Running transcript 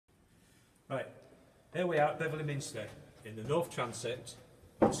Right, here we are at Beverley Minster in the North Transept,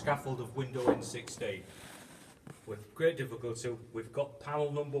 the scaffold of window N16. With great difficulty, we've got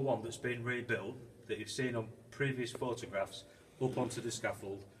panel number 1 that's been rebuilt, that you've seen on previous photographs, up onto the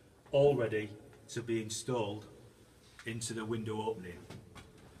scaffold, all ready to be installed into the window opening.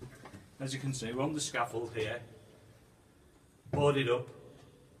 As you can see, we're on the scaffold here, boarded up.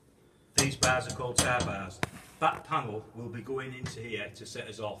 These bars are called tar bars. That panel will be going into here to set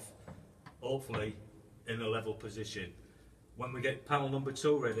us off, hopefully in a level position. When we get panel number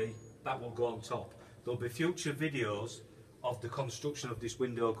 2 ready, that will go on top. There'll be future videos of the construction of this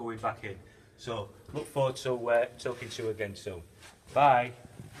window going back in. So look forward to talking to you again soon. Bye.